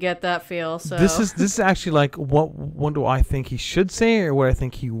stupid to get that feel, so. This is actually like what do I think he should say or what I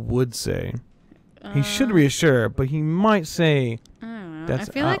think he would say. He should reassure, but he might say, I don't know. That's-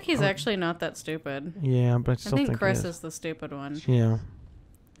 I feel like he's oh. actually not that stupid. yeah, but I I still think Chris he is the stupid one. Yeah.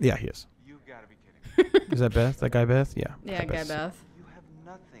 Yeah, he is. You gotta be kidding. Is that Beth? That guy Beth? Yeah. Yeah, Guy Beth. You have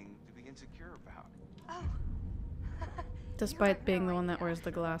nothing to be insecure about. Oh. Despite being the one that wears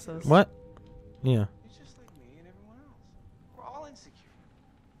the glasses. What? Yeah. You're just like me and everyone else. We're all insecure.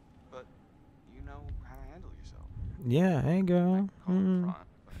 But you know how to handle yourself. Yeah, hey girl. Call it Mm. front,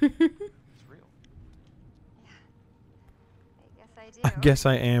 but it's real. I guess I I do. guess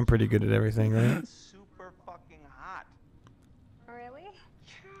I am pretty good at everything, right? It's super fucking hot. Really? Yeah,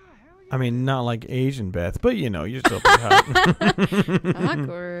 hell yeah. I mean, not like Asian Beth, but you know, you're still pretty hot.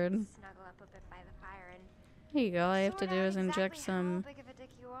 Awkward. Snuggle up a bit by the fire and. There you go. All I have to sorta do is inject exactly some. How big of a dick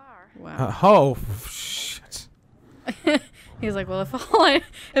you are. Wow. Oh, shit. He's like, well,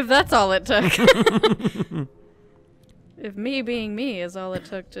 if that's all it took. If me being me is all it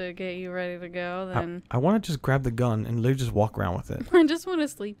took to get you ready to go, then I want to just grab the gun and literally just walk around with it. I just want to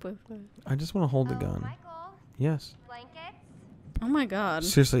sleep with it. I just want to hold the gun. Michael, Yes. blankets? Oh my god.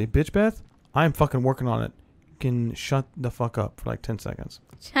 Seriously, bitch, Beth. I'm fucking working on it. You can shut the fuck up for like 10 seconds.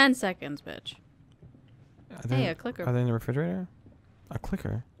 10 seconds, bitch. Hey, a clicker. Are they in the refrigerator? A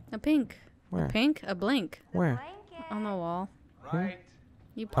clicker? A pink. Where? A pink? A blink. Where? Blanket. On the wall. Right.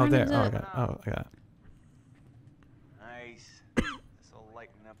 You Oh, there. pointed Oh, I it. got it. Oh, I got it. Nice. This'll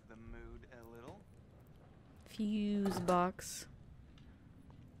lighten up the mood a little. Fuse box.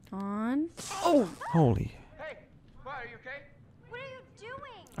 On. Oh! Holy. Hey, what, are you okay? What are you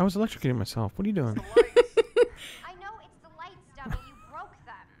doing? I was electrocuting myself. What are you doing? I know it's the lights, dummy. You broke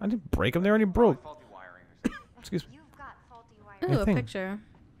them. I didn't break them. They already broke. Faulty wiring or something. Excuse me. You've got faulty Ooh, wiring. a thing. picture.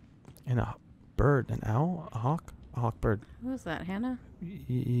 And a bird. An owl? A hawk? A hawk bird. Who's that, Hannah?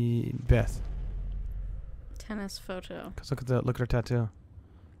 Beth. Tennis photo. Cause look at her tattoo.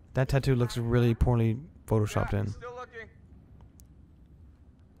 That tattoo looks really poorly photoshopped in. Still looking.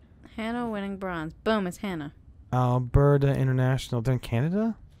 Hannah winning bronze. Boom, it's Hannah. Alberta International. They're in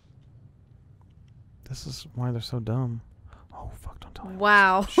Canada? This is why they're so dumb. Oh, fuck, don't tell me.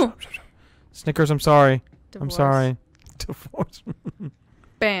 Wow. Shut up, shut up. Snickers, I'm sorry. I'm Divorce. sorry. Divorce.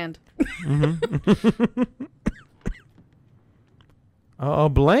 Banned. Mm-hmm. Oh,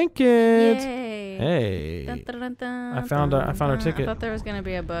 blankets. Yay. Hey. Dun, dun, dun, dun, I found our dun. ticket. I thought there was gonna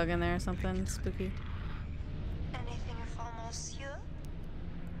be a bug in there or something spooky. Anything for Monsieur?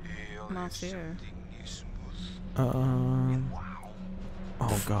 Monsieur.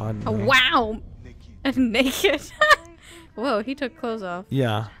 Oh God. Oh no. wow! Naked. Whoa, he took clothes off.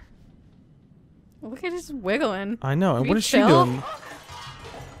 Yeah, Look at his wiggling. I know. And Are what you is she chill? doing?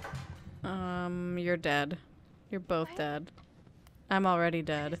 You're dead. You're both dead. I'm already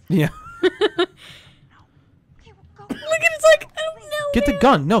dead. Yeah. Okay, well, go. Look at it's like, oh no. Get the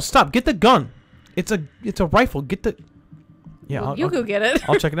gun. No, stop. Get the gun. It's a rifle. Get the. Yeah. Well, you go get it.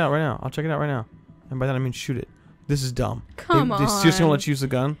 I'll check it out right now. I'll check it out right now. And by that I mean shoot it. This is dumb. Come They seriously on. won't let you use the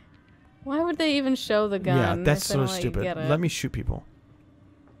gun? Why would they even show the gun? Yeah, that's if they so don't let you stupid. get it? Let me shoot people.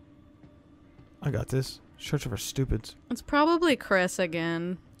 I got this. Search for stupids. It's probably Chris again.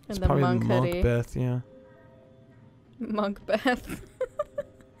 In It's the probably monk Monk hoodie. Beth, yeah. Monk Beth.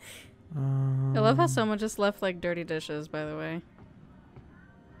 I love how someone just left like dirty dishes, by the way.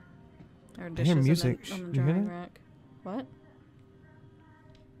 Or dishes music. on the You hear drying that? rack. What?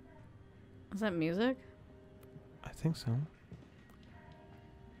 Is that music? I think so.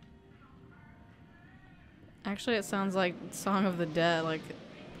 Actually, it sounds like Song of the Dead,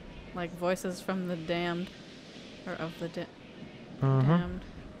 like voices from the damned, or of the damned.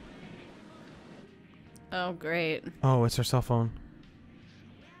 Oh, great. Oh, it's her cell phone.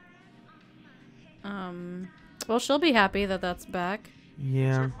 Well, she'll be happy that that's back.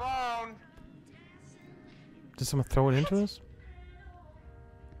 Yeah. Phone. Did someone throw it into us?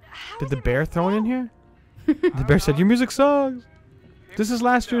 Did the bear throw it in here? The bear said, "Your music sucks. This is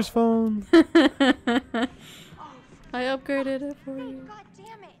last year's phone." I upgraded it for you. God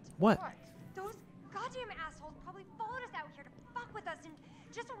damn it. What? Those goddamn assholes probably followed us out here to fuck with us and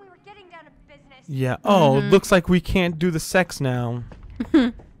just when we were getting down to business. Yeah. Oh, looks like we can't do the sex now.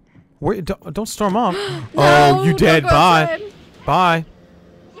 Wait, don't storm off. Oh, you don't dead. go Bye. outside. Bye.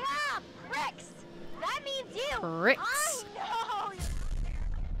 Yeah, pricks. That means you. Pricks. I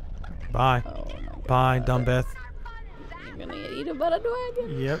know. Bye. Oh, no. Bye, dumb Beth. You're gonna get eaten by a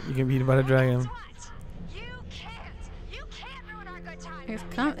dragon. Yep, you can be eaten by a dragon. You can't ruin our good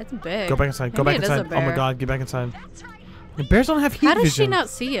time. It's big. Go back inside. Go Maybe back it is a inside. Oh my bear. God, get back inside. That's right. The bears don't have heat How does vision. she not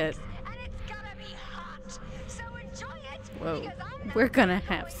see it? And it's gonna be hot. So enjoy it. Whoa. Because I'm We're gonna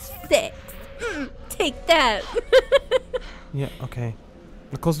have sex. Take that. Yeah. Okay.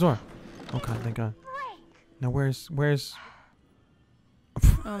 Now close the door. Oh God, thank God. Now where's?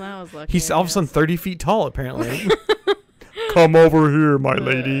 Oh, that was lucky. He's I all of a sudden guess. 30 feet tall, apparently. Come over here, my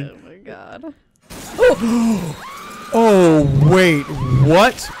lady. Oh my God. Oh, wait.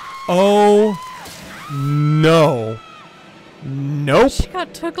 What? Oh, no. Nope. She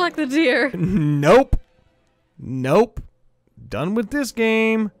got took like the deer. Nope. Nope. Done with this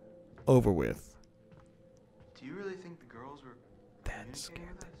game. Over with. Do you really think the girls were That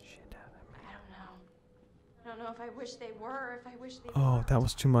scared the shit out of me. I don't know if I wish they were, or if I wish they Oh, that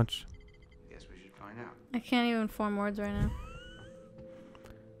was too much. Guess we should find out. I can't even form words right now.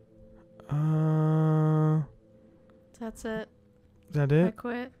 Is That's it. that I it?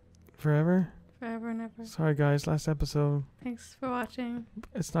 quit. Forever? Forever and ever. Sorry, guys. Last episode. Thanks for watching.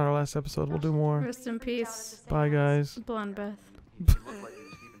 It's not our last episode. We'll do more. Rest in peace. Bye, guys. Blonde Beth.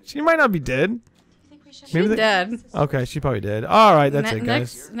 She might not be dead. She's Maybe dead. Okay, she probably did. All right, that's it,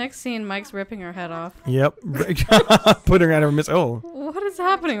 guys. Next scene, Mike's ripping her head off. Yep. Putting her out of her miss. Oh. What is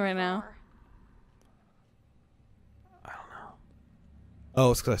happening right now?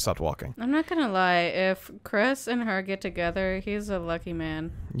 Oh, it's because I stopped walking. I'm not gonna lie. If Chris and her get together, he's a lucky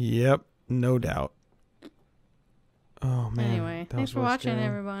man. Yep, no doubt. Oh, man. Anyway, that thanks was for really watching, scary.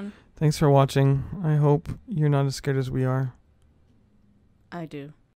 everyone. Thanks for watching. I hope you're not as scared as we are. I do.